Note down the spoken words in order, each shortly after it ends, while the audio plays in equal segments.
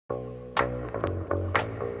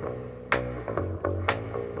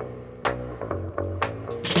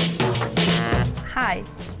Hi,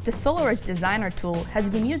 the SolarEdge Designer tool has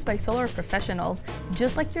been used by solar professionals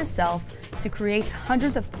just like yourself to create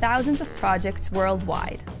hundreds of thousands of projects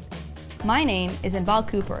worldwide. My name is Inbal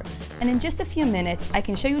Cooper, and in just a few minutes I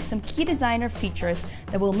can show you some key designer features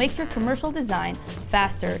that will make your commercial design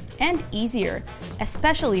faster and easier,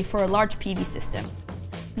 especially for a large PV system.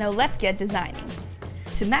 Now let's get designing.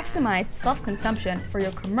 To maximize self-consumption for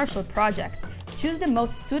your commercial project, choose the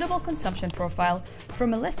most suitable consumption profile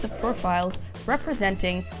from a list of profiles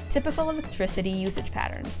representing typical electricity usage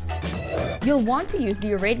patterns. You'll want to use the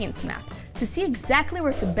irradiance map to see exactly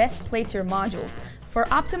where to best place your modules for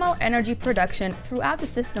optimal energy production throughout the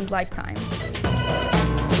system's lifetime.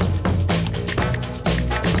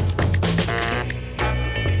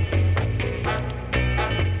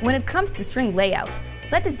 When it comes to string layout,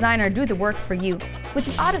 let Designer do the work for you with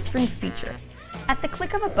the Autostream feature. At the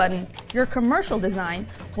click of a button, your commercial design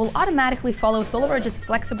will automatically follow SolarEdge's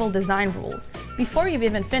flexible design rules before you've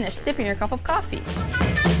even finished sipping your cup of coffee.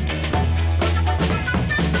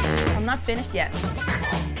 I'm not finished yet.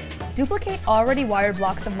 Duplicate already wired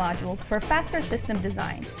blocks of modules for faster system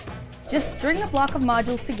design. Just string a block of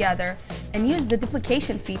modules together and use the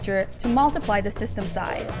duplication feature to multiply the system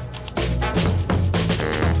size.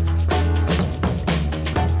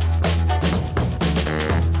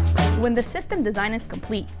 When the system design is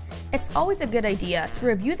complete, it's always a good idea to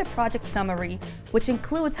review the project summary, which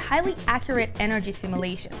includes highly accurate energy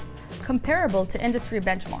simulations, comparable to industry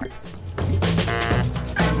benchmarks.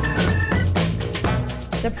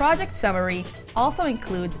 The project summary also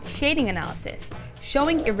includes shading analysis,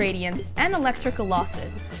 showing irradiance and electrical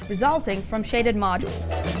losses resulting from shaded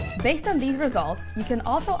modules. Based on these results, you can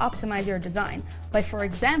also optimize your design by, for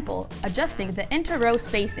example, adjusting the inter-row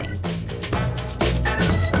spacing.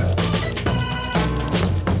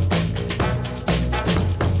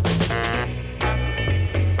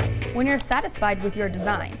 When you're satisfied with your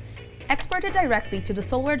design, export it directly to the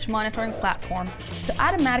SolarEdge monitoring platform to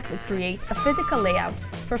automatically create a physical layout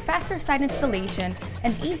for faster site installation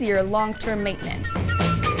and easier long-term maintenance.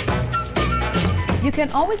 You can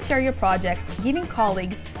always share your project, giving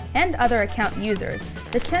colleagues and other account users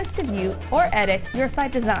the chance to view or edit your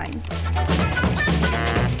site designs.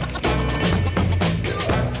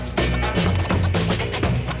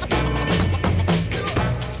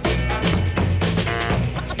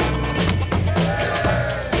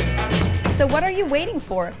 So what are you waiting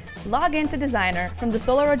for? Log into Designer from the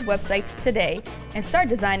SolarEdge website today and start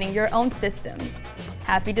designing your own systems.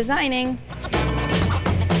 Happy designing!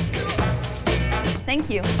 Thank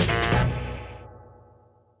you.